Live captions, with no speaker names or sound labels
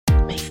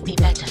make me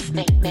better,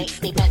 make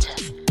me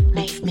better,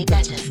 make me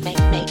better,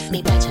 make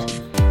me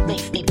better,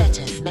 make me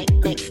better,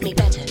 make me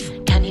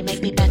better. Can you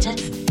make me better?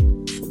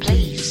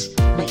 Please,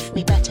 make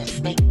me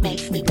better, make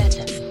me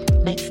better,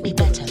 make me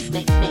better,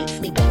 make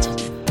me better,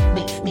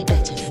 make me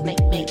better,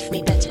 make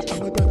me better.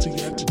 Am I better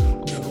yet?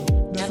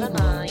 No, Never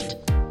mind.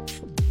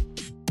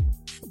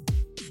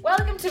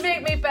 Welcome to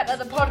Make Me Better,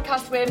 the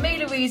podcast where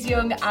me, Louise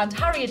Young, and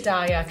Harriet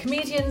Dyer,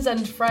 comedians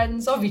and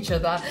friends of each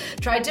other,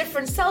 try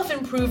different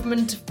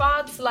self-improvement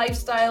fads,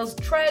 lifestyles,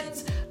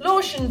 trends,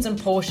 lotions and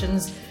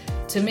potions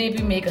to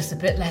maybe make us a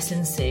bit less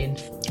insane.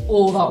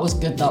 Oh, that was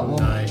good, that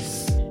one.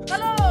 Nice.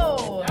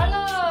 Hello!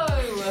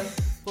 Hello!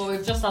 Well,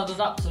 we've just had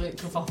an absolute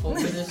kerfuffle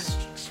with this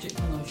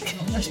stupid... No, she's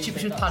not That's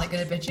stupid, she was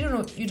panicking a bit. You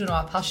don't know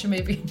our past. She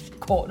may be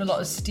caught in a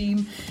lot of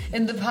steam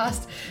in the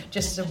past.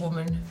 Just as a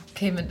woman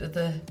came into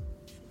the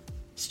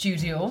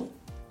studio.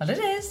 Well, it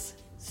is.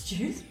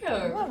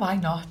 Studio? Well, why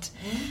not?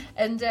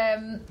 And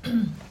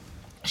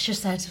she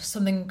said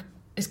something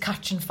is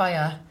catching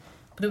fire,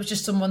 but it was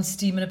just someone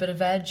steaming a bit of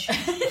veg.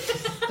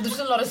 But there was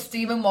a lot of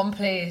steam in one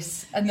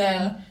place, and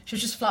then she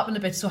was just flapping a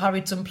bit, so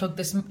Harriet unplugged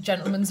this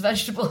gentleman's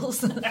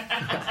vegetables.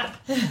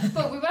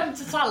 But we went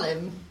to tell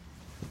him.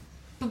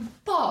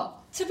 But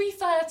to be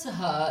fair to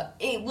her,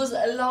 it was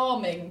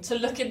alarming to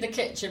look in the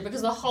kitchen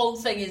because the whole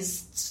thing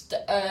is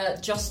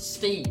just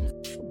steam.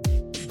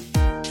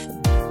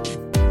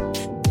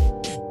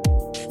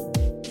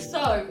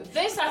 So,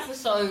 this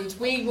episode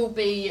we will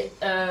be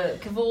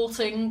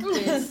cavorting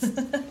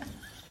with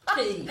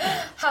tea.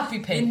 Happy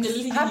In pigs. the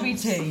leaves. Happy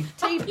tea.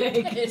 Tea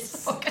pig.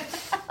 Piss.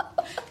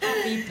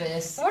 Happy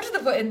piss. What did they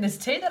put in this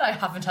tea that I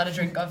haven't had a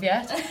drink of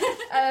yet?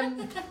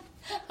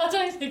 I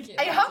don't think it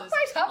Are you was.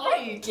 quite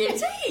happy? I'm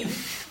giddy.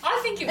 I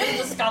think it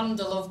was the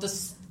scandal of the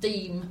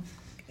steam.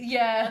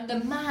 Yeah. And the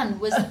man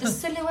was, the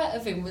silhouette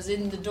of him was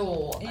in the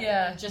door. and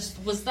Yeah.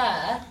 just was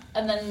there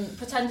and then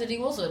pretended he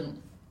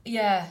wasn't.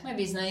 Yeah.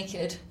 Maybe he's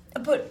naked.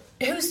 But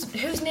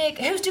who's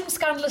naked? Who's doing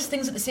scandalous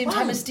things at the same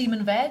time as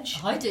steaming veg?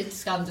 I did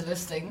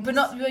scandalous things. But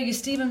not were you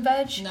steaming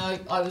veg? No,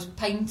 I was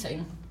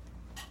painting.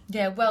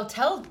 Yeah, well,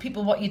 tell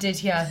people what you did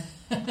here.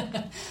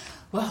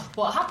 Well,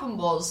 what happened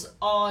was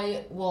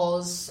I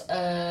was on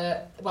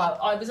a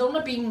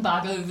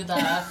beanbag over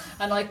there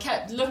and I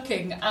kept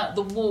looking at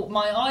the wall.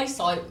 My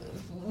eyesight,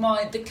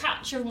 the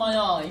catch of my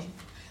eye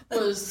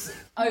was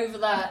over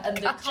there, and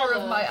the Catcher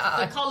of my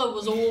eye. colour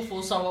was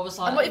awful. So I was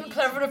like, I'm not even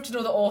clever enough to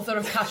know the author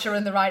of Catcher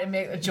in the Rye to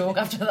make a joke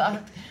after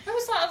that. how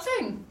was that a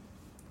thing?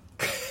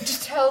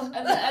 Just tell.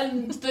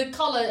 And the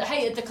colour,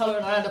 hated the colour,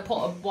 and I had a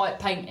pot of white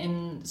paint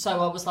in, so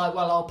I was like,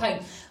 well, I'll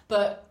paint.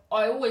 But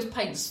I always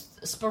paint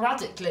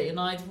sporadically, and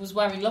I was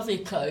wearing lovely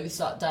clothes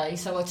that day,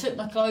 so I took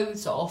my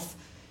clothes off.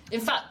 In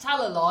fact,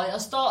 tell a lie, I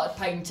started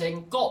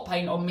painting, got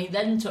paint on me,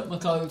 then took my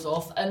clothes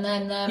off, and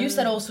then... You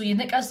said also your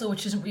knickers though,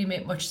 which doesn't really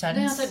make much sense.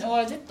 Yeah, I don't know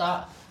why I did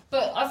that.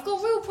 But I've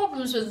got real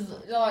problems with,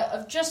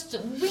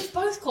 we've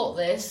both got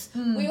this.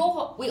 We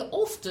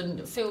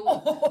often feel...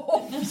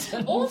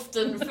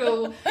 often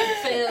feel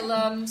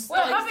We're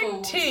stifled,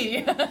 having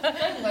tea.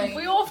 don't we?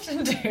 We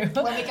often do.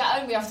 When we get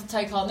home, we have to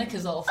take our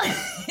knickers off.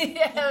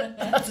 Yeah,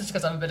 that's just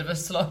because I'm a bit of a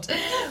slut.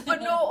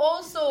 But no,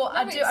 also,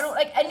 I don't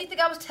like anything.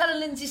 I was telling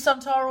Lindsay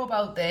Santoro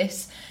about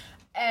this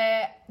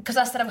because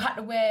I said I had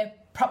to wear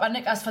proper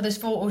knickers for this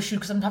photo shoot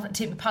because I'm having to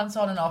take my pants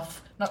on and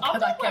off. I'm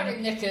not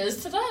wearing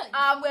knickers today.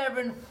 I'm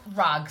wearing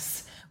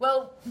rags.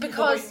 Well,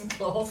 because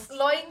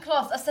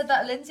loincloth. I said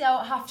that to Lindsay,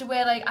 I have to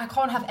wear I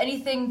can't have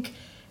anything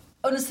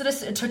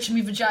unsolicited touching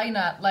my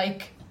vagina,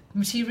 like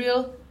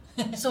material.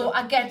 So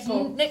I get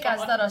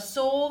knickers that are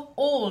so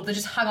old they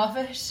just hang off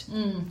it.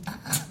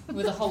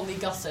 With a holy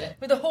gusset.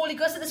 With a holy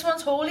gusset. This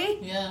one's holy.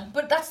 Yeah.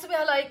 But that's the way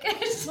I like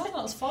it. No,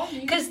 that's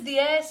fine. Because the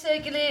air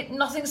circulating,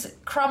 nothing's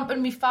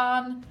cramping me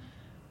fan.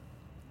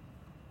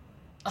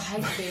 I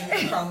hate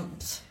being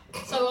cramped.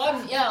 So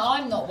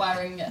I'm not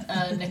wearing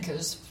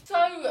knickers. So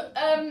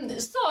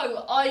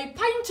I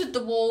painted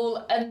the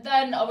wall, and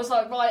then I was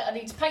like, right, I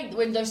need to paint the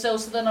windowsill.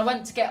 So then I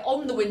went to get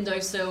on the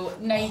windowsill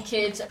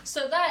naked.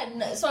 So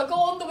I got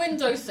on the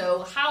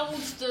windowsill, held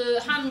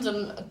the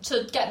handle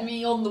to get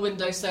me on the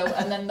windowsill,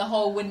 and then the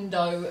whole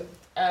window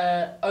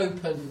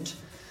opened.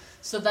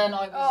 So then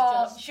I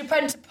was you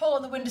went to pull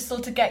on the windowsill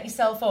to get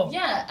yourself up.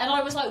 Yeah, and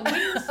I was like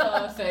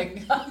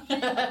windsurfing.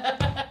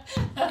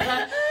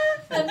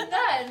 And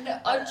then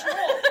I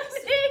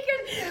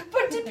dropped.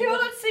 But did people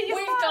not see you?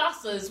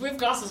 With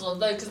glasses on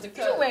though, because the You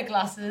don't wear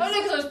glasses.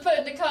 Only because I was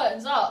putting the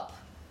curtains up.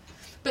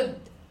 But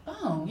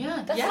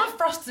That's not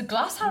frosted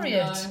glass,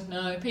 Harriet.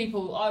 No,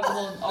 people. I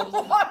was on.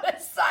 What a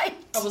sight!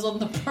 I was on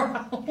the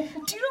prowl. Do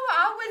you know what?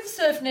 I went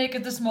surf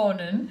naked this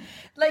morning.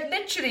 Like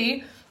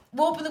literally,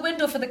 we opened the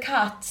window for the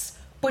cats.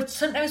 But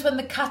sometimes when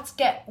the cats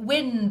get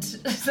wind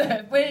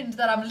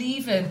that I'm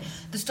leaving,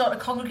 they start to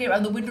congregate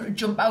around the window to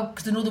jump out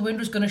because they know the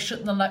window's going to shut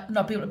and they'll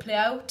not be able to play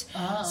out.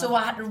 So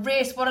I had to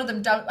race one of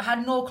them down. I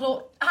had no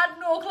clothes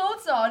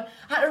on.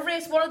 I had to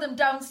race one of them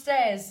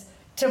downstairs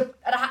and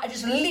I had to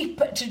just leap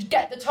to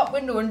get the top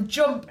window and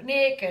jump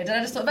naked. And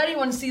I just thought, if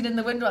anyone's seen in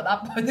the window at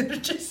that point, they would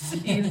have just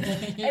seen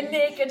a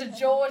naked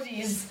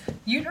Geordie's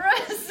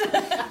uterus.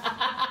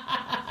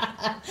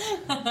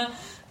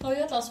 Oh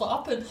yeah, that's what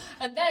happened.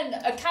 And then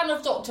a can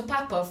of Dr.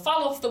 Pepper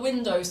fell off the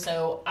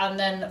windowsill and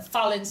then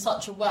fell in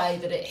such a way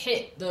that it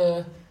hit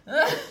the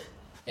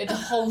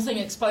whole thing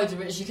exploded,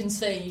 which you can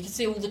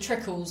see all the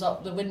trickles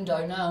up the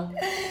window now.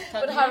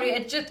 But Harry,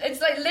 it's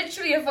like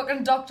literally a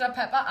fucking Dr.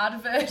 Pepper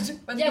advert.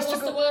 Yeah,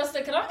 what's the worst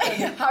that can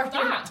happen? Harry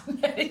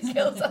nearly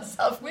kills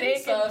herself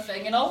naked.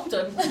 Windsurfing in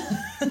Oldham.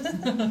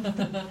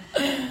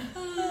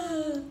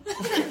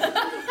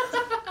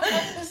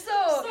 So,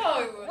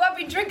 I've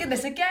been drinking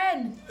this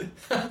again.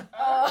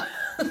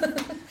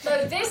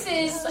 So this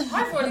is...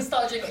 I've already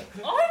started drinking.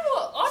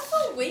 I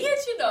feel weird,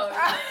 you know.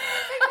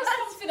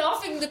 I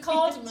think the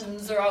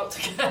cardamoms are out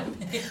to get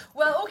me.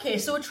 Well, okay,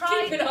 so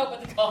try... Keep it up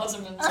with the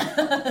cardamoms.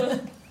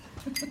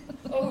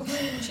 Oh,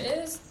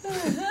 cheers.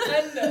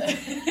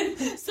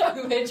 And,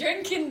 so we're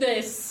drinking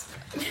this.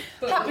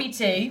 Happy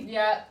tea.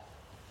 Yeah.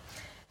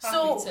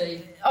 Happy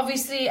tea.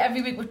 Obviously,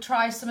 every week we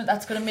try something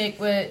that's going to make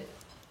we're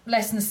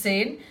less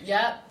insane.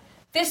 Yeah.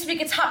 This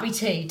week it's happy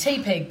tea.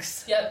 Tea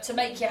pigs. Yeah, to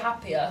make you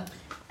happier.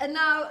 And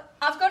now,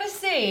 I've got to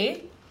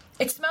say...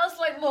 It smells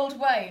like mulled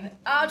wine.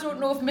 I don't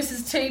know if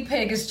Mrs. Tea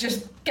Pig is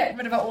just getting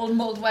rid of her old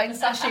mulled wine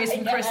sachets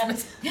from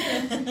Christmas.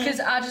 Because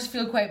I just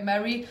feel quite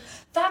merry.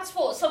 That's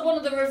what one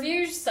of the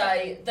reviews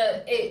say,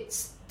 that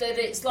it's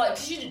like...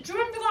 Cause do you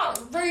remember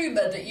that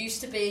rumour that used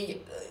to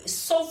be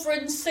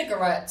Sovereign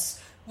cigarettes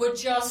were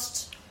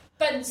just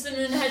Benson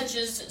and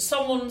Hedges,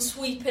 someone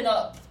sweeping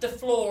up the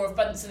floor of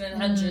Benson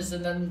and Hedges,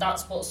 and then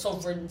that's what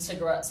Sovereign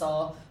cigarettes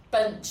are.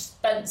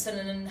 Benson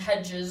and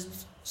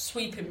Hedges...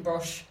 sweeping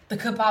brush. The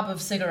kebab of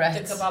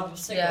cigarettes. The kebab of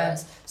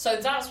cigarettes. Yeah. So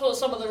that's what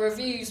some of the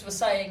reviews were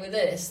saying with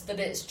this, that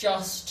it's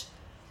just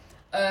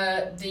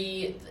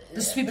the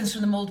sweepings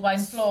from the mulled wine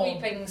floor.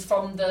 Sweepings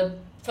from the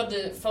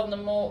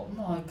more... Oh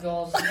my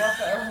God.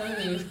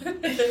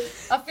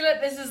 I feel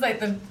like this is like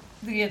the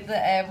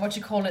what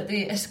you call it,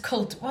 the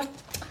cult. What?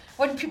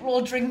 When people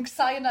all drink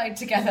cyanide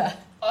together.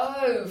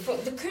 Oh, for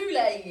the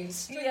Kool-Aid.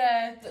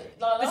 Yeah.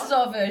 This is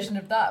our version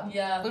of that.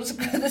 Yeah. This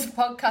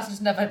podcast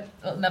will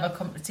never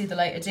come to see the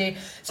light of day.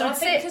 So I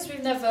think because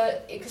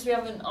we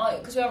haven't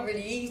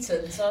really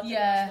eaten, so I think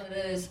that's what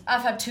it is.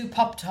 I've had 2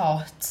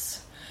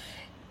 Pop-Tarts.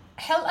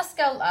 Helter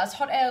Skelter's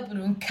hot air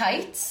balloon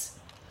kites.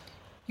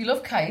 You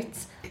love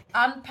kites.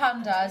 And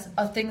pandas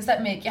are things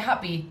that make you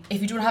happy.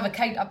 If you don't have a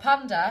kite or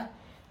panda,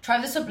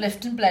 try this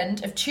uplifting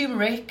blend of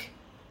turmeric.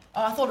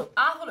 Oh, I thought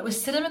it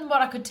was cinnamon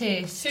what I could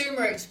taste.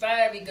 Turmeric's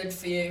very good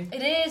for you.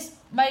 It is.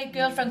 My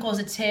girlfriend calls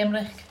it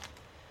turmeric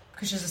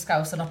because she's a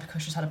Scouser, not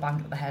because she's had a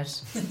bang to the head.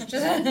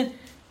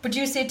 But do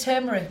you say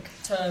turmeric?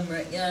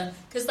 Turmeric, yeah.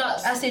 Because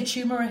that's... I say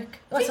turmeric.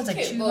 Oh, that sounds like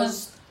it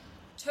was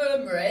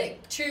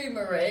turmeric,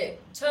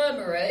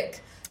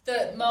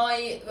 that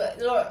my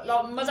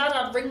dad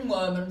had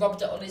ringworm and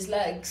rubbed it on his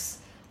legs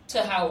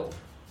to help.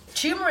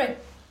 Turmeric.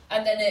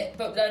 And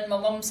but then my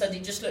mum said he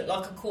just looked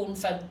like a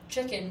corn-fed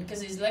chicken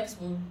because his legs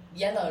were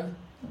yellow.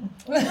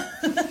 But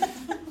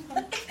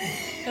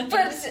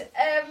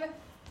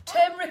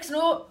turmeric's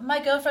my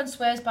girlfriend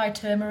swears by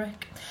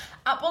turmeric.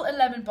 Apple and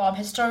lemon balm,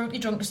 historically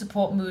drunk to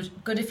support mood.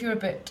 Good if you're a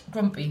bit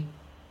grumpy.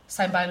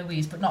 Signed by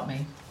Louise, but not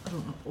me. I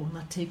don't own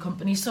that tea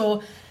company,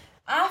 so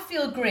I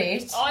feel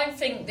great. I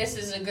think this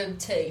is a good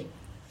tea.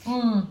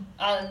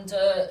 And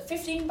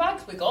 15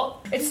 bags we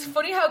got. It's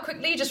funny how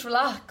quickly you just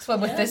relax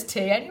when with this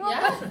tea anyway.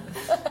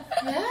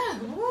 Yeah.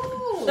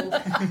 Ooh.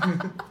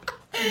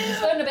 It's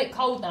going a bit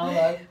cold now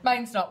though.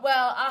 Mine's not.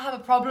 Well, I have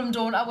a problem,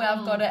 don't I, where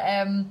I've got it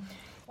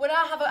when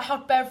I have a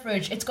hot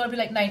beverage, it's got to be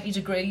like 90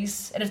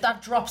 degrees, and if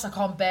that drops I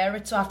can't bear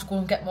it, so I have to go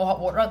and get more hot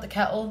water out the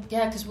kettle.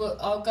 Yeah, because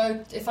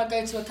if I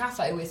go to a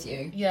cafe with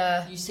you,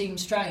 you seem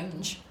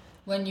strange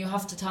when you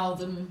have to tell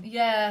them.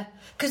 Yeah,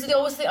 because they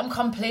always think I'm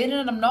complaining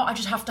and I'm not. I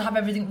just have to have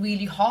everything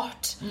really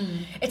hot.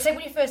 It's like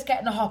when you first get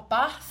in a hot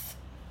bath.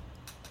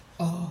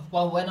 Oh,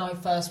 well, when I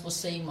first was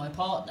seeing my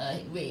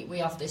partner, we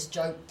have this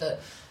joke that,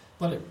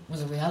 well, it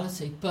was a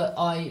reality, but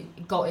I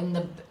got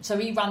in so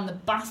he ran the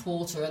bath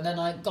water, and then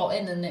I got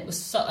in, and it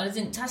was I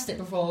didn't test it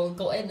before I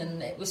got in,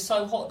 and it was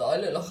so hot that I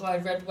looked like I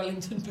had red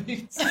Wellington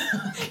boots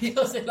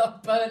because it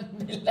like burned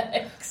my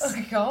legs.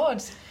 Oh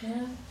God.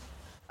 Yeah.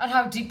 And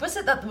how deep was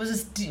it? That was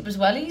as deep as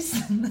wellies.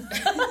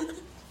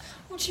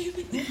 What do you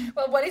mean?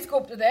 Well, wellies go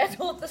up to there,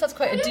 don't they? That's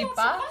quite a deep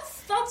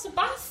bath. That's a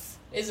bath,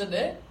 isn't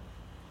it?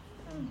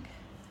 I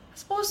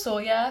suppose so,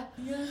 yeah.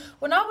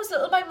 When I was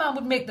little, my mum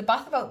would make the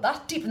bath about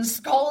that deep and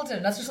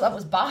scalding. That's just that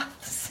was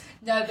baths.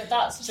 No, but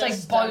that's it's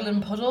just like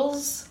boiling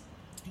puddles.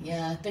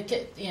 Yeah,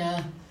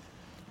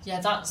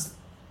 that's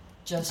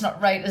just it's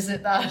not right, is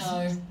it? That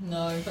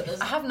no.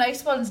 But I have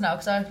nice ones now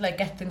because I like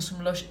get things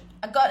from Lush.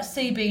 I got a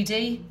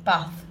CBD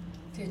bath.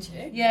 Did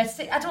you? Yeah,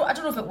 I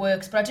don't know if it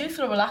works, but I do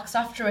feel relaxed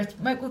after it.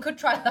 We could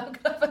try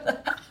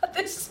that.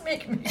 This is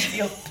making me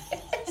feel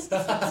pissed.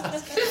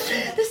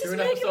 This is Do an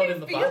making episode me in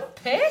the feel bath.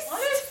 pissed. I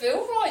don't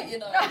feel right, you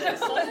know. I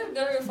don't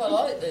know if I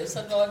like this,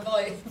 and I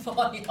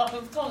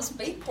can't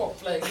speak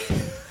properly.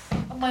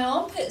 And my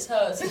armpits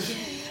hurt.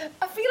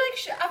 I feel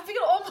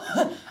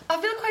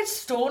quite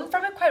stoned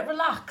from it, quite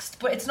relaxed,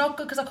 but it's not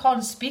good because I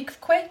can't speak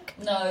quick.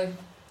 No.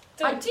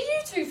 Do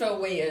you two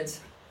feel weird?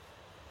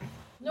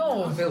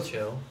 No, I feel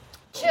chill.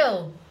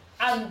 chill.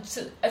 And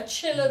a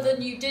chiller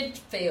than you did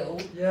feel?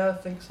 Yeah, I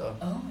think so.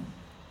 Oh.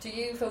 Do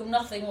you feel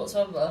nothing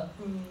whatsoever?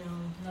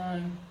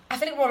 No. I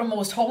think we're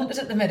almost haunted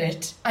at the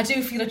minute. I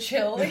do feel a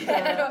chill.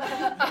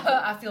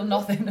 I feel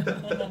nothing.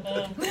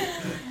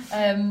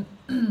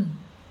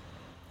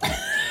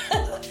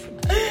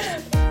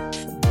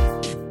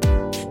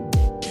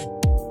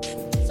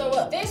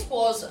 So this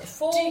was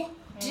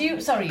Do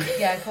you? Sorry.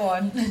 Yeah. Go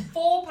on.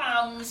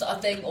 £4, I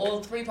think,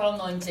 or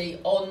 £3.90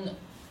 on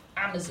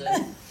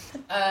Amazon.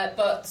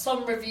 But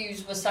some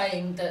reviews were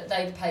saying that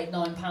they'd paid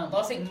 £9. But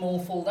I think more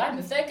for them.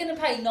 If they're going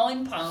to pay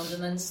 £9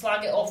 and then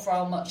slag it off for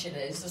how much it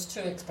is, that's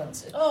too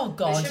expensive. Oh It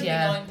God. should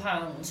Yeah. be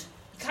 £9.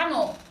 You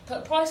cannot put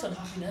a price on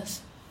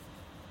happiness.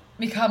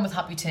 We come with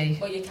Happy Tea.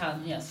 Well, you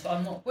can, yes, but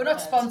I'm not. We're not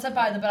prepared. sponsored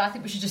by them, but I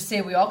think we should just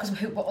say we are because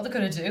what are they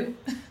going to do?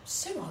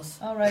 Sue us.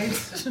 All right.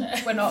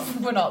 We're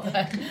not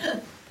there.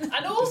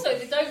 And also,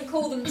 they don't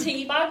call them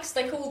tea bags;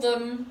 they call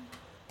them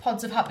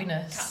Pods of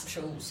happiness.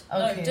 capsules.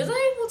 Okay. No, do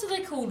they? What do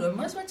they call them?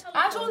 Where's my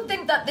telephone? I don't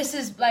think that this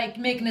is like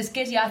making us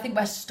giddy. I think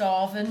we're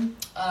starving.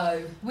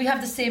 Oh, We have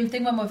the same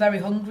thing when we're very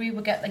hungry.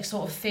 We get like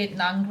sort of faint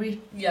and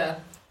angry. yeah.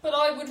 But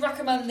I would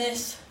recommend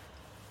this,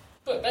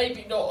 but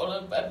maybe not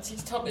on an empty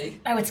tummy.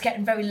 Oh, it's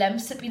getting very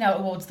lemsippy now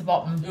towards the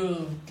bottom.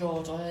 Oh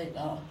God, I hate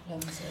that.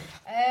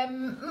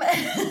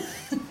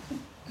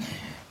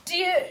 Do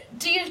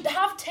you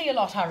have tea a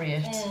lot,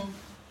 Harriet?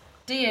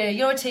 Do you?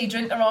 You're a tea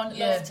drinker, aren't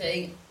you? Love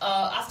tea.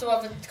 I have to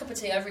have a cup of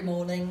tea every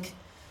morning.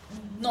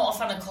 Not a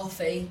fan of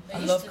coffee. I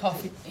used love to-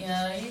 coffee.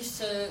 Yeah, I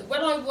used to.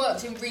 When I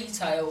worked in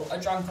retail, I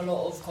drank a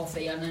lot of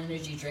coffee and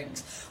energy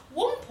drinks.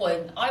 One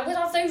point, I would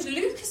have those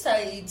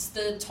Lucasades,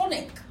 the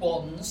tonic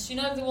ones. You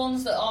know, the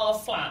ones that are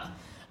flat.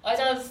 I'd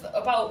have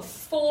about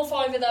 4 or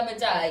 5 of them a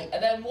day,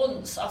 and then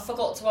once I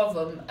forgot to have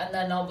them, and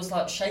then I was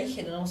like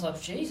shaking, and I was like,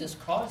 Jesus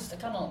Christ, I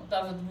cannot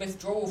have a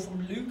withdrawal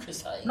from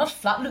Lucasade. Not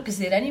flat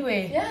Lucasade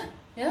anyway. Yeah,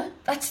 yeah.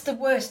 That's the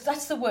worst.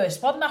 That's the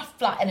worst one. That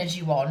flat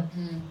energy one.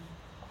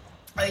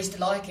 I used to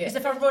like it. Is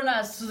it for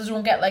runners so they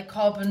don't get like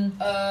carbon?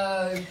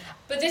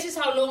 But this is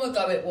how long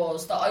ago it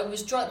was that I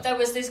was there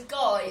was this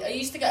guy, I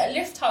used to get a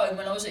lift home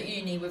when I was at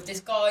uni with this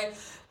guy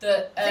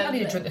that I think I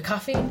need to drink a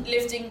caffeine.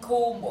 lived in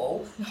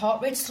Cornwall. Your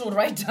heart rate slowed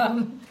right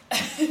down.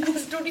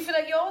 Don't you feel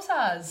like yours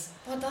has?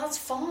 But that's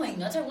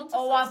fine, I don't want to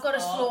Oh, fast I've got a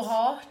heart. slow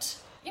heart.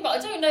 Yeah, but I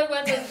don't know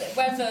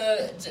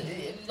whether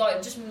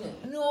like, just...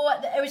 No,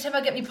 every time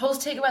I get my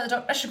pulse taken by the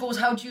doctor, she goes,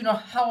 how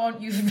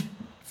aren't you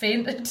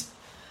fainted?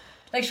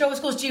 Like, she always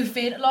goes, do you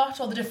faint a lot?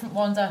 All the different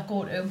ones I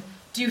go to.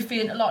 Do you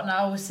faint a lot? And I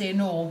always say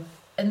no.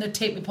 And they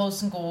take my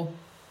pulse and go,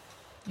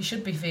 you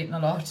should be fainting a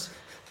lot.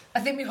 I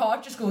think my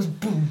heart just goes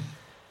boom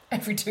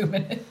every 2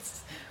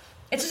 minutes.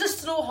 It's just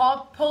a slow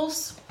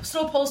pulse,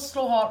 slow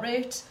heart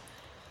rate.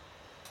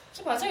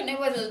 Yeah, but I don't know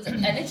whether the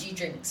energy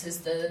drinks is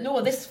the... No,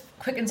 this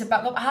quickens it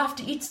back up. I have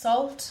to eat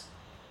salt.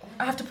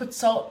 I have to put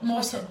salt, more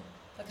like salt.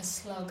 like a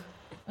slug.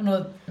 Oh,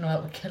 no,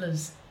 that would kill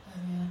us. Oh,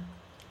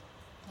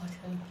 yeah. Like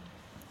a...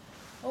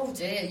 Oh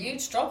dear,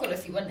 you'd struggle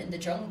if you went in the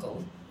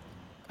jungle.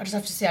 I just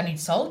have to say I need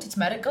salt. It's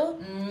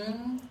medical.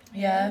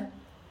 Yeah.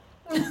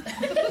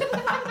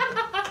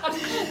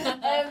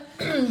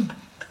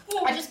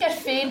 I just get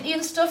fainty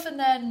and stuff, and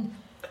then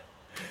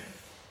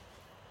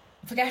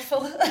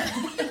forgetful.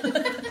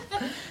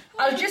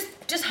 I'll just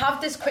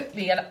have this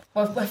quickly, and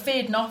we're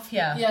fading off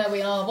here. Yeah,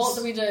 we are. What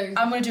do we do?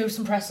 I'm going to do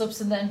some press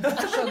ups and then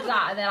chug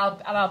that, and then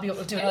I'll be able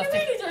to do Are another you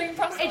thing. really doing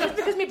press It's just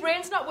because my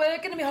brain's not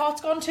working and my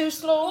heart's gone too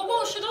slow. Well,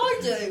 what should I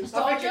do?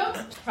 Stop it, Joe.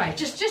 Right,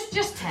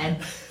 just 10.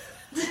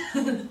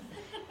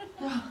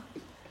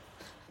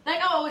 Like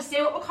I always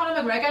say, what would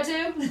Conor McGregor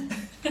do?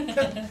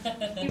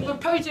 He would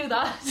probably do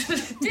that.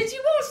 Did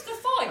you watch the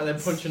fight? And then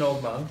punch an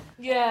old man.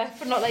 Yeah,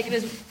 for not liking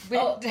his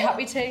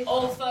happy tea.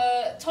 Of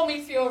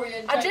Tommy Fury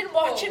and I Jake didn't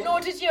watch it, Paul? nor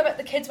did you. I bet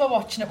the kids were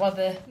watching it, were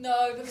they?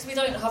 No, because we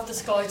don't have the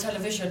Sky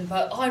television,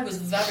 but I was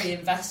very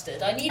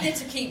invested. I needed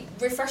to keep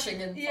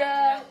refreshing and finding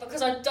out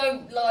because I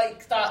don't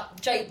like that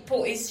Jake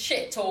Paul, his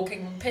shit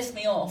talking and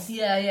me off.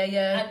 Yeah.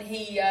 And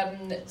he,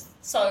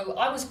 so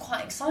I was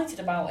quite excited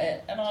about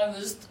it, and I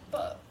was,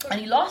 but And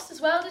he lost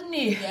as well, didn't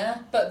he? yeah,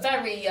 but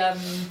very, I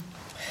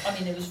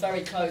mean, it was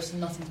very close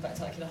and nothing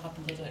spectacular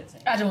happened, I don't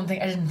think. I didn't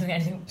think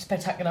anything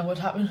spectacular would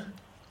happen.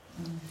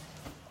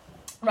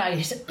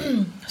 Right,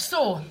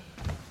 so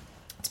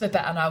it's a bit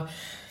better now.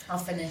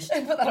 I've finished.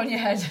 Put that on your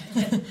head.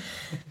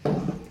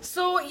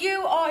 So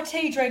you are a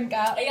tea drinker.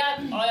 I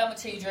am a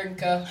tea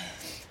drinker.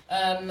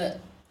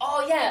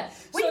 Oh yeah.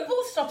 We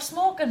both stopped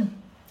smoking.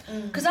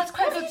 Because that's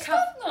quite Have a good you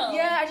stopped now?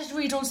 Yeah, I just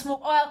really don't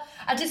smoke. Well,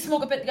 I did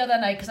smoke a bit the other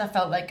night because I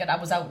felt like I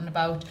was out and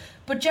about.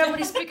 But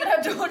generally speaking,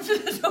 I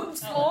don't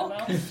smoke.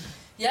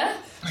 Yeah.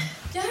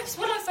 Yeah, because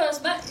when I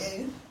first met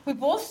you, We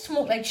both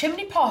smoked like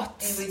chimney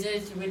pots. we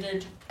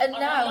did. And I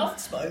now... loved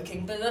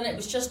smoking, but then it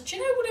was just, do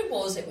you know what it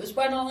was? It was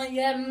when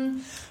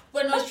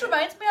That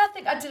reminds me, I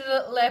think I did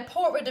a little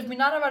portrait of me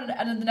nana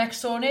and the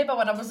next door neighbour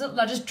when I was little.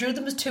 I just drew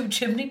them as 2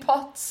 chimney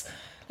pots.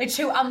 Like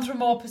 2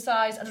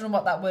 anthropomorphised, I don't know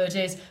what that word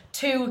is,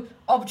 2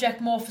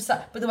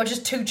 object-morphised, but they were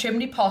just 2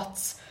 chimney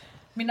pots.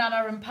 Me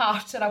nana and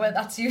Pat, and I went,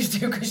 that's you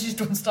too, because you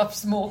don't stop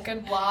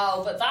smoking.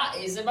 Wow, but that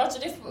is,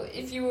 imagine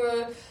if you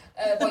were,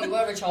 well, you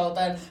were a child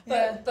then,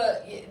 but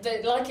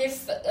like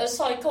if a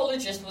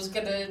psychologist was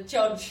going to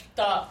judge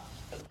that,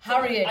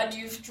 Harriet. and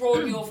you've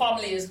drawn your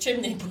family as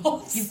chimney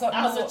pots You've got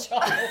as no- a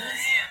child.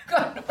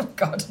 God, oh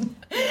God.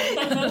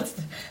 That's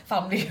the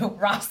family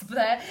rasp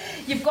there.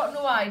 You've got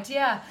no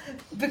idea.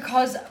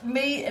 Because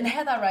me and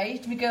Heather,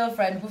 right, my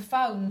girlfriend, we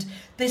found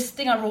this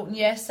thing I wrote in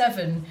year 7,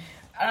 and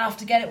I have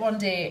to get it one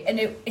day, and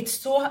it's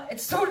so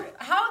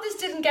how this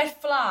didn't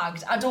get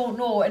flagged, I don't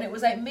know. And it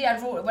was like me, I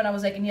wrote it when I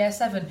was like in year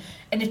 7,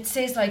 and it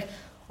says like,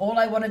 all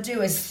I want to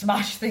do is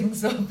smash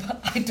things up.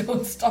 I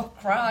don't stop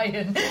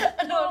crying.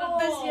 And all of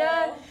this,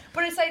 yeah.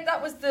 But it's like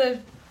that was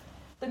the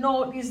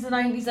noughties, the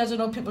 90s, I don't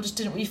know, people just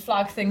didn't really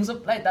flag things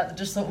up like that. They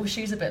just thought, oh,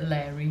 she's a bit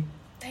Larry.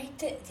 They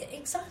did,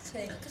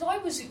 exactly.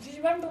 Because do you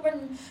remember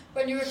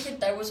when you were a kid,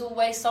 there was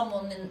always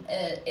someone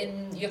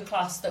in your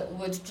class that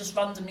would just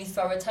randomly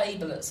throw a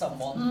table at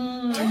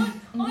someone?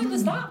 I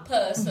was that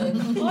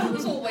person. I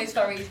was always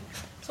very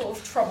sort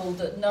of troubled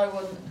that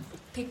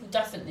people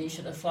definitely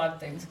should have flagged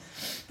things.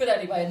 But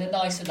anyway, in a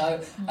nicer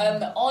note,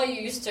 I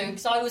used to,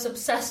 because I was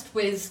obsessed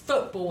with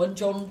football and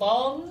John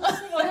Barnes.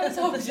 I never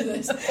told you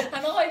this.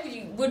 And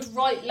I would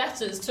write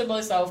letters to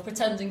myself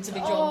pretending to be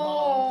John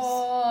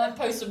Barnes and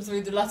post them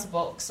through the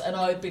letterbox. And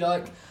I'd be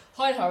like,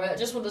 hi Harriet, I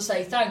just want to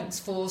say thanks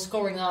for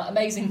scoring that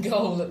amazing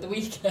goal at the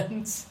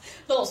weekend.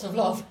 Lots of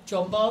love,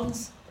 John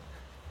Barnes.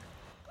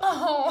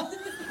 Oh,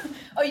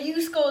 you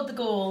scored the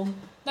goal.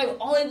 No,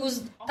 I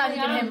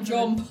am him.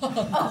 John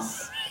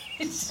Barnes.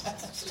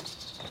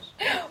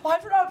 Why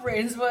do our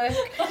brains work?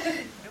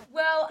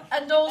 Well,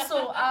 and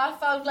also I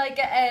found like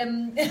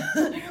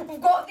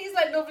we've got these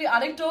like lovely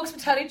anecdotes we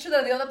tell each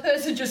other. The other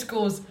person just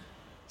goes,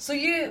 "So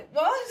you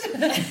what?"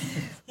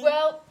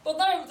 Well,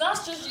 no,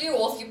 that's just you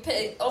off your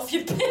pig on the off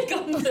your pig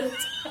on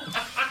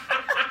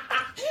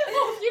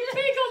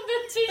the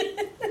tea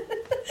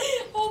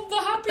on the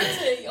happy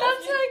tea.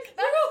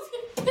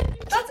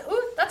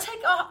 That's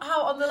like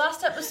how on the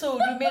last episode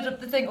we made up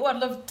the thing. Oh, I'd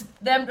love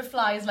them to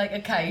fly as like a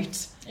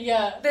kite.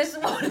 Yeah. This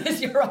one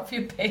is you're off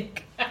your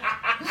pig. I'm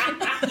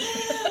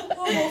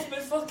off my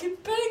fucking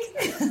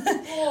pig.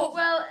 Oh.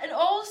 Well, and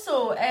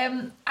also,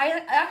 I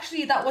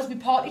actually that was my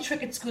party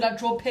trick at school. I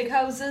draw pig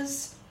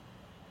houses.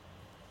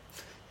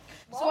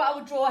 What? So I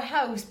would draw a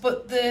house,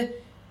 but the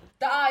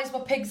eyes were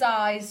pig's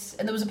eyes,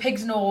 and there was a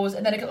pig's nose,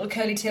 and then a little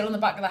curly tail on the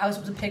back of the house.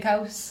 It was a pig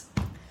house.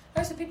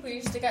 Most of the people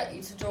used to get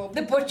you to draw.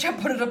 The butcher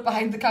put it up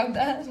behind the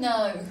counter.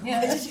 No. Yeah.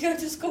 Why did you go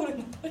to school in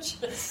the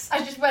butchers? I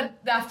just went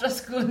after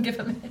school and give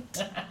him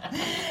it.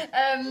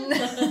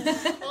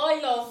 I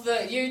love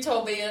that you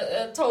told me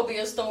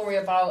a story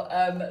about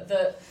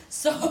that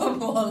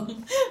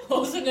someone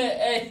wasn't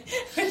it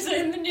was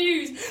in the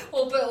news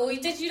or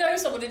did you know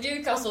someone in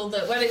Newcastle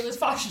that when it was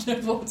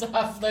fashionable to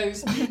have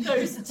those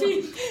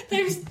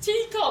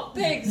teacup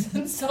pigs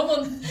and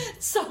someone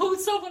sold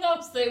someone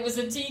else that it was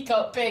a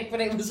teacup pig but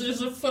it was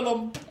just a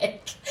full-on pig.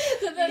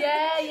 Then they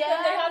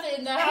had it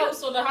in their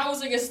house on a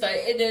housing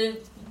estate in a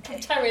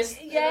terrace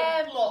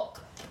block.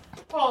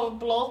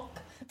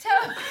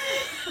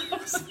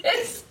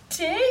 It's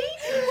tea?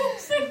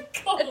 What's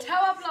it called? A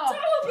tower block.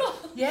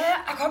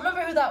 Yeah, I can't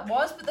remember who that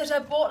was, but that I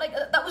bought like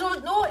that was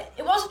always, no,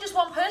 it wasn't just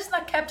one person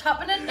that kept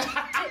happening.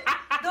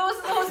 those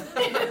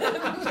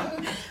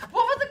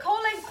what were they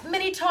called, like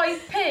mini toy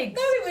pigs?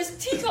 No, it was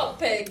teacup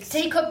pigs.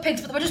 Teacup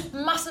pigs, but they were just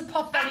massive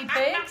pot-belly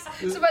pigs.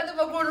 So when they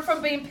were growing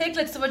from being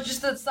piglets, they were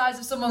just the size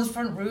of someone's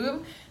front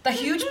room. They're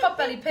huge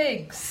pot-belly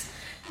pigs.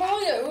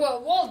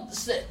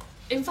 Once,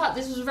 in fact,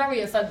 this was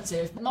very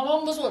offensive. My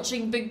mum was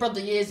watching Big Brother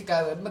years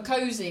ago, and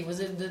Makosi was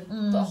in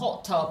the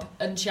hot tub,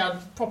 and she had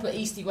proper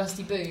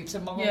easty-westy boobs,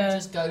 and my mum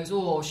just goes,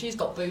 "Oh, she's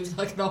got boobs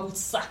like an old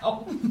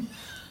sow."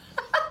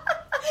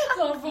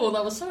 I thought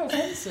that was so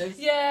offensive.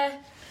 Yeah.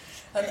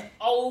 An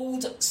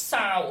old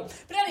sow.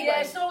 But anyway.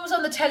 Yeah, someone was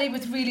on the telly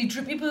with really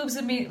droopy boobs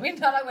and me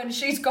like when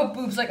she's got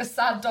boobs like a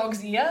sad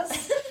dog's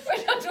ears.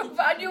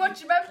 I knew what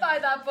you meant by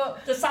that,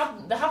 but...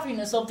 The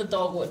happiness of the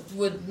dog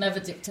would never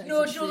dictate.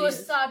 No, you know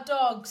those sad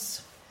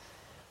dogs.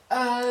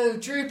 Oh,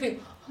 droopy.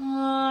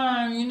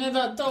 Oh, you know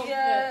that dog?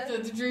 Yeah.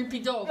 The droopy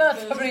dog.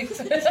 That's probably...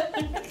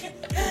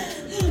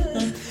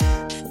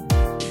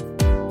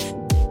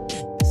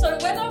 So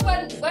when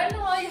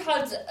I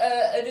had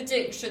an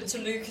addiction to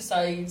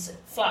Lucasades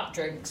flat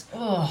drinks,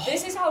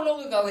 this is how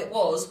long ago it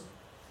was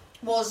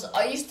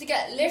I used to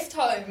get lift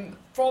home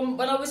from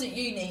when I was at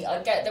uni.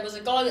 There was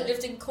a guy that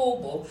lived in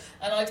Cornwall,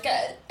 and I'd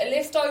get a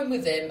lift home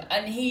with him,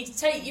 and he'd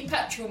take your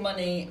petrol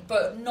money,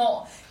 but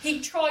not.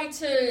 He'd try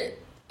to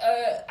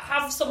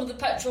have some of the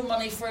petrol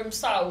money for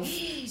himself,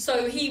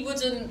 so he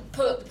wouldn't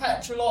put the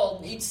petrol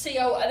on. He'd see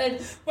out, and then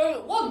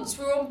once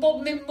we were on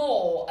Bodmin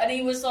Moor, and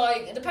he was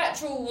like, the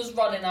petrol was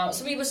running out,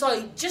 so he was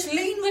like, just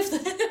lean with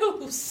the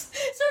hills.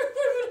 So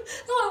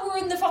we're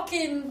in the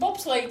fucking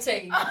bobsleigh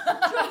team,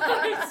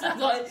 so,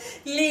 like,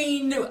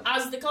 lean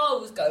as the car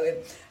was going.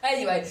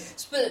 Anyway,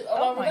 but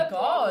Oh my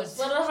God.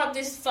 when I had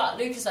this fat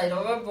Lucasade,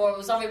 I remember I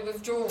was having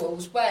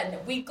withdrawals when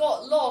we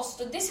got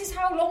lost, and this is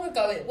how long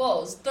ago it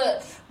was,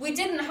 that we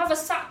didn't have a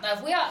sat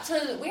nav. We had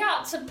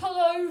to pull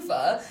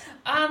over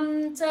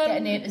and Get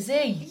an A to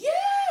Z.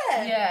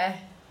 yeah. Yeah.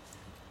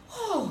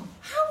 Oh,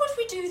 how would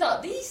we do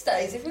that these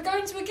days? If we're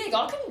going to a gig,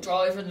 I couldn't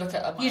drive and look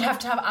at a map. You'd have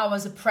to have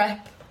hours of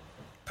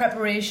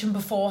preparation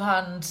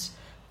beforehand.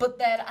 But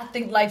then I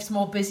think life's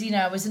more busy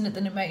now, isn't it,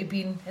 than it might have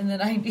been in the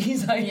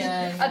 90s?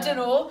 Yeah. I don't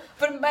know.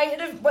 But it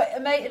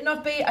might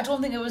not be. I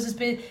don't think it was as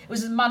big. It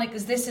was as manic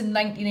as this in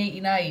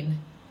 1989.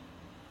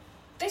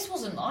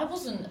 I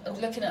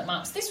wasn't looking at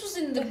maps. This was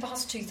in the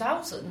past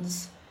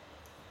 2000s.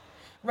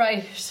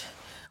 Right.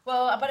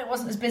 Well, I bet it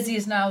wasn't as busy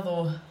as now,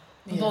 though.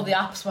 With Yeah. all the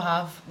apps we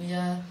have.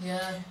 Yeah.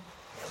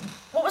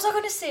 What was I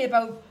going to say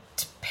about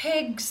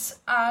pigs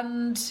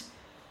and...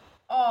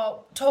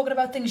 Oh, talking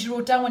about things you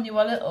wrote down when you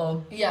were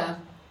little. Yeah.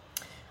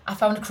 I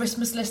found a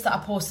Christmas list that I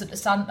posted to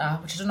Santa,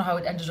 which I don't know how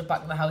it ended up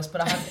back in the house,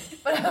 but I had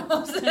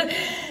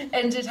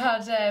and it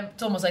had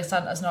it's almost like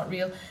Santa's not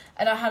real,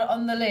 and I had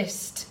on the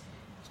list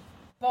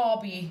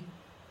Barbie,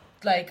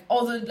 like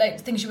all the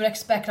like things you would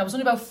expect. I was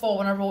only about 4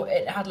 when I wrote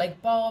it. It had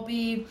like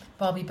Barbie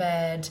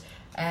bed,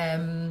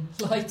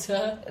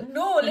 Lighter.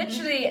 no,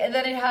 literally, and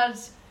then it had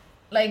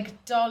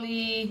like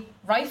Dolly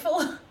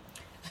rifle.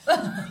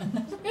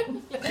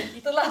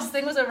 The last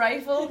thing was a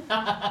rifle,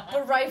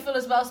 but rifle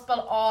as well,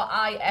 spelled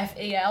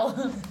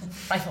R-I-F-E-L.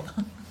 Rifle.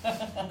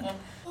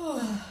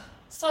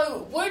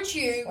 So, would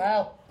you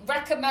Well,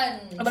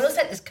 recommend? but it looks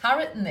like there's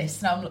carrot in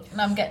this. Now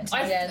I'm getting to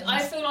the end. I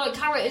feel like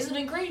carrot is an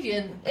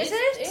ingredient. Is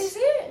it? Is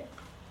it?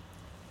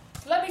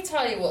 Let me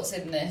tell you what's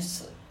in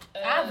this.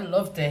 I've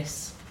loved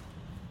this.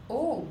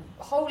 Oh,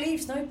 whole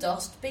leaves, no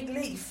dust, big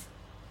leaf.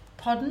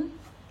 Pardon?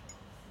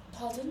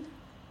 Pardon?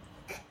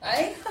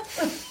 Eh?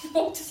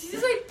 What did you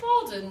say?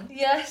 Pardon?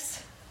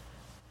 Yes.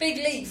 Big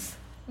leaf.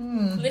 I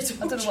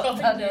Little don't know what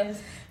China.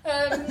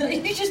 that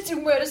is. You just do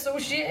word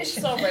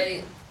association.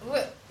 Sorry.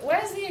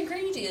 Where's the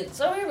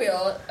ingredients? Oh, here we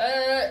are.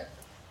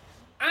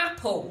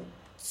 Apple.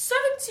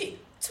 22%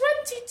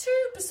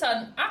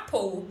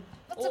 apple.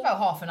 That's about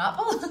half an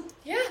apple.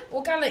 Yeah,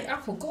 organic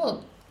apple.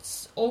 God.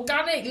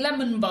 Organic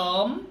lemon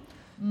balm.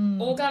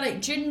 Organic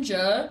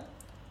ginger.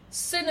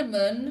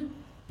 Cinnamon.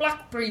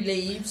 Blackberry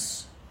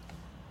leaves.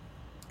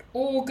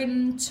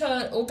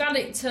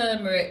 Organic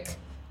turmeric.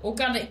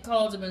 Organic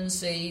cardamom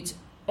seed.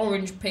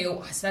 Orange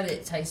peel. I said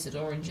it tasted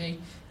orangey.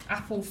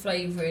 Apple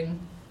flavouring.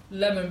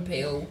 Lemon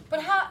peel.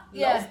 But how?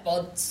 Yeah. Love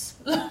buds.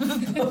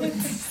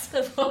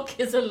 The fuck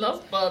is a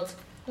love bud?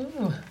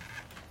 Ooh.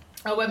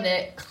 Oh, wait a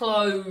minute.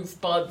 Clove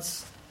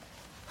buds.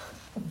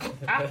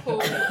 Apple.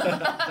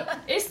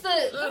 It's the.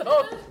 It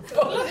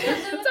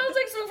sounds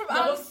like something from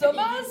Anne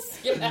Summers.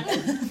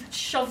 Yeah.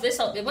 Shove this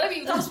up there.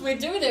 Maybe that's we're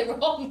doing it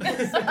wrong.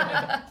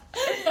 Yeah,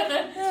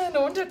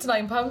 no wonder it's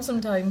 £9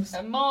 sometimes.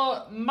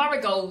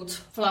 Marigold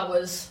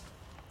flowers.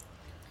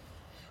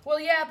 Well,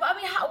 yeah, but I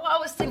mean, what I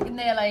was thinking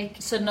there, like,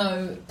 So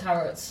no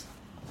carrots.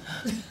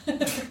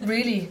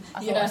 really, I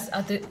thought Yeah.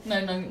 I did.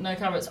 No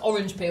carrots.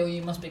 Orange peel.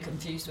 You must be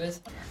confused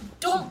with.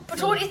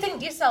 Don't you think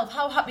to yourself,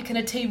 how happy can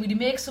a tea really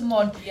make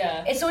someone?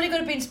 Yeah. It's only going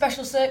to be in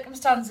special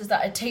circumstances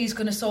that a tea's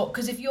going to sort.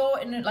 Because if you're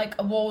in like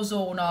a war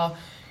zone or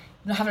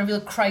having a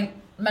real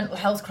mental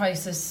health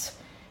crisis,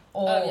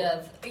 or Oh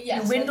yeah.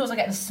 Yes. your windows are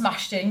getting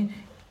smashed in,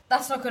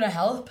 that's not going to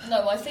help.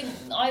 No, I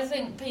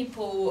think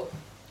people.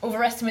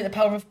 Overestimate the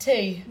power of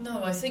tea.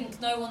 No, I think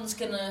no one's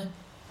gonna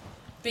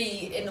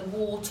be in a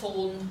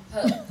war-torn,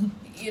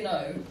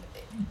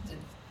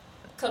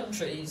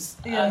 countries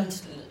Yeah.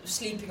 and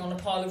sleeping on a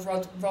pile of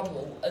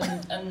rubble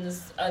and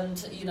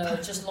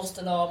just lost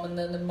an arm and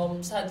then the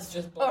mum's head's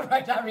just. All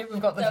right, Harry,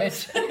 we've got the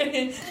bit.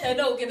 They're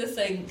not gonna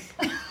think.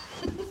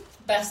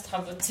 Best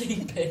have a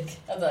tea pig,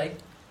 are they?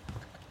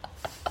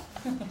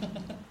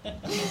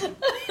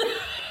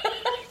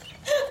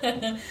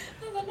 No,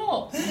 they're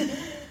not.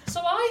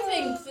 So I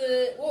think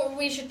that what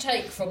we should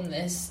take from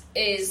this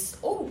is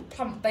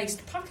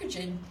plant-based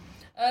packaging.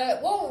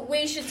 What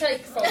we should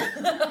take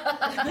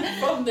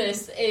from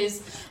this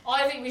is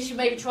I think we should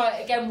maybe try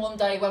it again one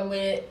day when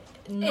we're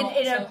not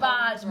in so a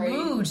bad hungry.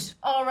 mood.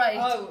 All right.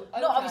 Oh,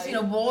 okay. Not obviously in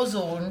a war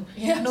zone.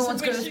 Yeah, no so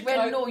one's we going to. should We're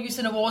go- no use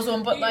in a war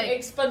zone, but like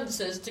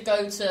expenses to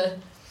go to.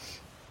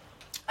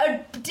 a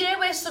day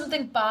where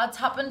something bad's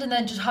happened, and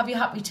then just have your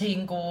happy tea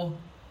and go.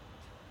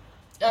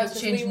 Oh,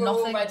 because change we were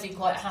nothing. already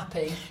quite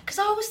happy. Because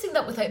I always think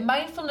that with like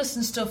mindfulness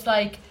and stuff,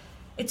 like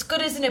it's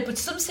good, isn't it? But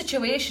some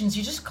situations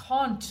you just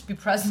can't be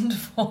present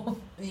for.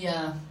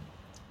 Yeah,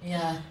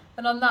 yeah.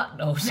 And on that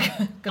note,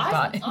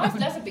 goodbye. I've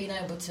never been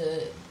able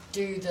to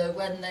do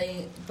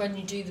when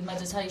you do the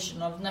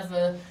meditation. I've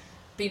never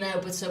been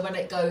able to,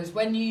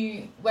 when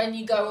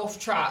you go off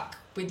track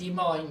with your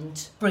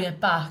mind, Bring it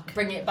back.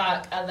 bring it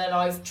back. And then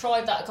I've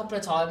tried that a couple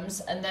of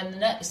times, and then the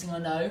next thing I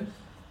know,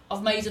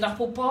 I've made an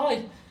apple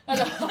pie. And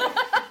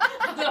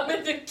I'm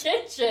in the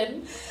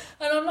kitchen,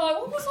 and I'm like,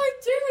 what was I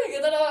doing?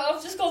 And then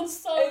I've just gone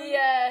so...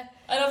 Yeah.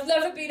 And I've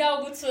never been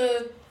able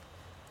to...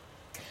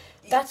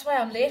 That's why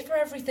I'm late for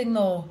everything,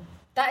 though.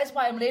 That is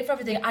why I'm late for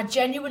everything. I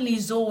genuinely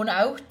zone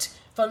out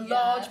for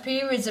large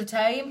periods of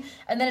time,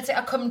 and then it's like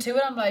I come to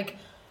it, I'm like,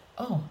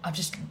 oh, I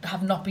just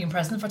have not been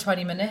present for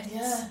 20 minutes.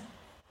 Yeah.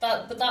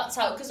 But that's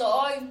how... Because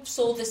I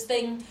saw this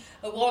thing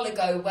a while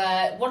ago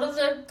where one of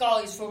the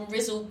guys from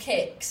Rizzle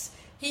Kicks,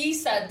 he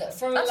said that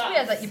for That's a laugh...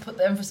 weird that you put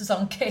the emphasis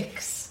on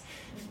kicks.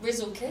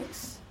 Rizzle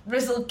Kicks?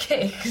 Rizzle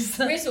kicks.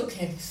 Rizzle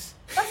Kicks.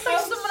 That's like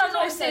someone I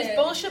know says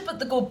bullshit, but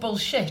they go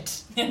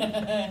bullshit.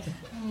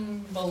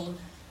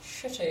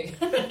 Bullshitty.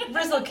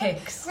 Rizzle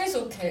kicks.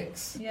 Rizzle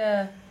Kicks.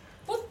 Yeah.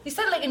 What? You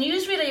said like a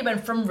newsreader, you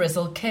went from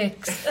Rizzle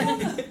kicks.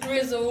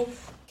 Rizzle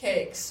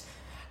Kicks.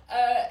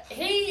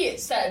 He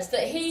said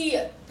that he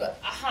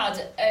had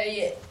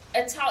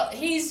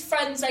his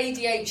friend's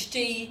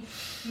ADHD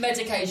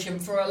medication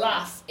for a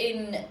laugh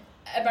in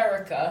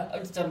America. I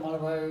don't know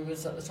where he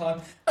was at the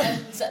time.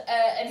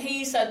 And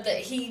he said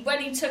that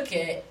when he took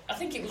it, I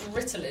think it was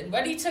Ritalin,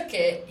 when he took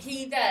it,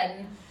 he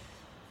then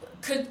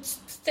could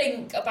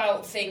think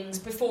about things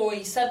before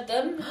he said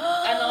them. And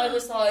I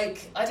was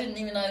like, I didn't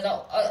even know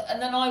that. And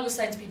then I was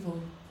saying to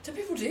people, do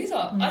people do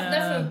that? No.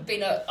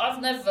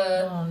 I've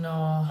never... Oh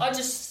no. I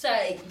just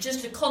say,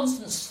 just a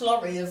constant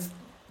slurry of...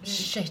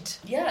 Shit.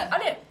 Yeah. I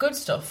know, good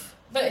stuff.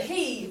 But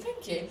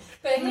thank you.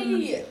 But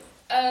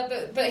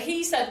but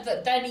he said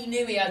that then he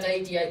knew he had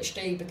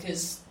ADHD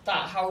because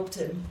that helped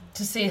him.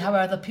 To see how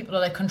other people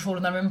are like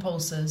controlling their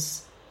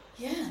impulses.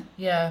 Yeah.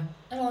 Yeah.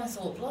 And I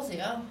thought, bloody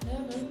hell, yeah,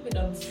 we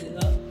don't do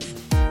that.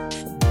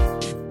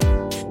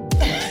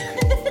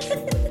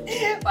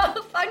 Well,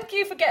 thank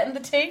you for getting the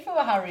tea for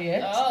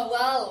Harriet. Oh,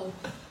 well,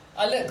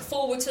 I look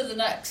forward to the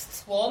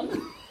next one.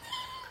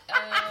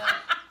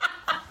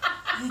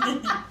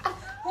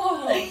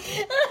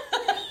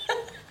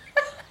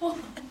 I'm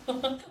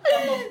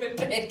off my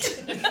pig.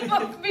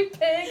 Fuck me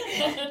pig.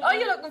 Are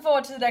you looking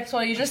forward to the next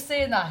one? Are you just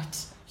saying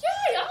that?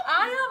 Yeah,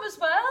 I am as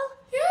well.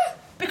 yeah.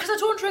 Because I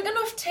don't drink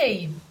enough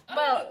tea.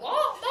 Well,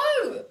 What?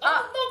 No,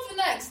 not the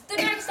next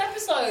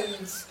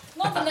episode.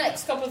 Not the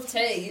next cup of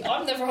tea.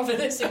 I'm never having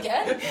this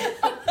again.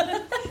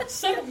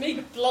 Send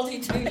me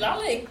bloody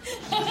doolally.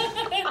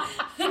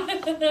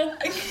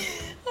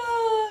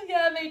 oh,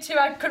 yeah, me too.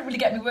 I couldn't really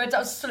get my words. I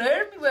was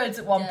slurring my words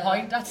at one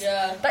point.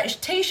 That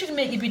tea shouldn't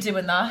make you be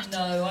doing that.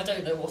 No, I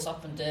don't know what's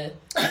happened here.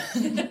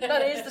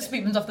 That is the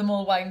sweepings off the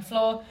mulled wine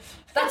floor.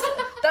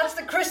 That's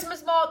the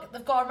Christmas market.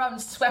 They've gone around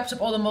and swept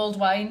up all the mulled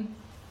wine.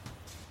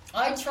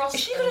 I trust.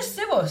 Is she going to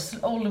sue us,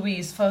 old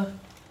Louise, for...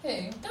 Who?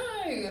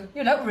 No.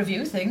 You're allowed to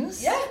review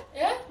things. Yeah.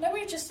 No,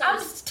 we just said. And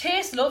it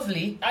tastes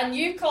lovely. And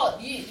you can't.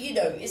 You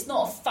know, it's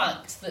not a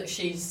fact that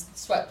she's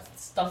swept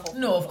stuff off.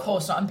 No, of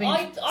course not. I'm being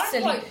I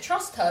silly. quite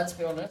trust her, to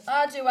be honest.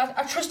 I do.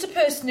 I trust a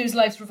person whose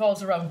life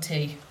revolves around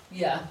tea.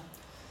 Yeah.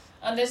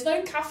 And there's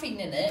no caffeine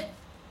in it.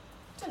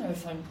 I don't know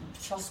if I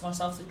trust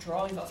myself to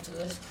drive after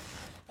this.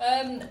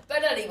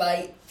 But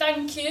anyway,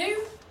 thank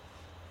you.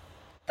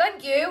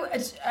 Thank you.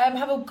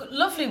 Have a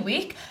lovely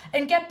week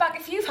and get back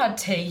if you've had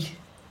tea.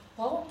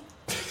 What?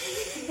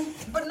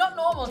 But not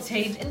normal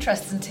tea,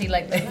 interesting tea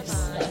like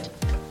this.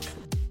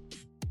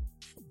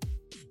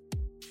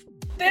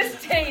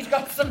 This tea's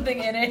got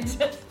something in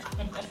it.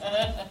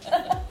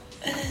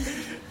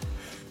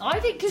 I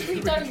think because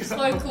we don't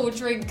smoke or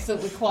drink that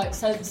we're quite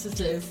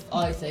sensitive,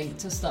 I think,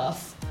 to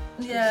stuff.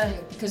 Yeah.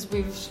 Because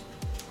because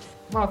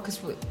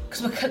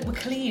we're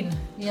clean.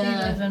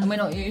 yeah, and we're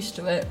not used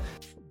to it.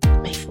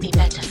 Make me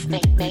better,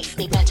 make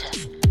me better,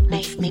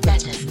 make me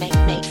better,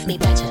 make me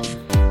better,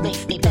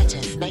 make me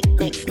better,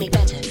 make me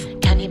better.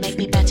 Can you make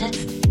me better?